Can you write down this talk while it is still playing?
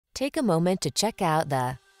Take a moment to check out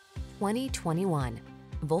the 2021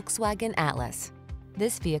 Volkswagen Atlas.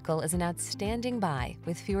 This vehicle is an outstanding buy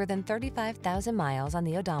with fewer than 35,000 miles on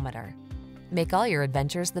the odometer. Make all your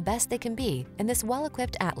adventures the best they can be in this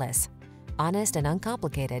well-equipped Atlas. Honest and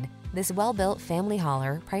uncomplicated, this well-built family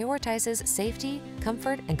hauler prioritizes safety,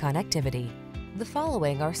 comfort, and connectivity. The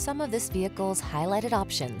following are some of this vehicle's highlighted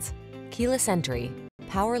options: keyless entry,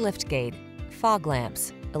 power liftgate, fog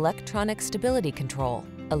lamps, electronic stability control,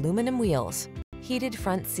 aluminum wheels, heated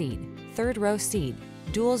front seat, third row seat,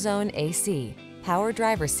 dual zone AC, power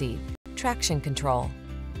driver seat, traction control.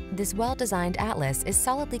 This well-designed Atlas is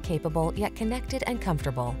solidly capable yet connected and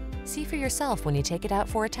comfortable. See for yourself when you take it out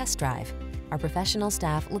for a test drive. Our professional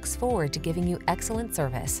staff looks forward to giving you excellent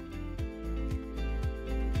service.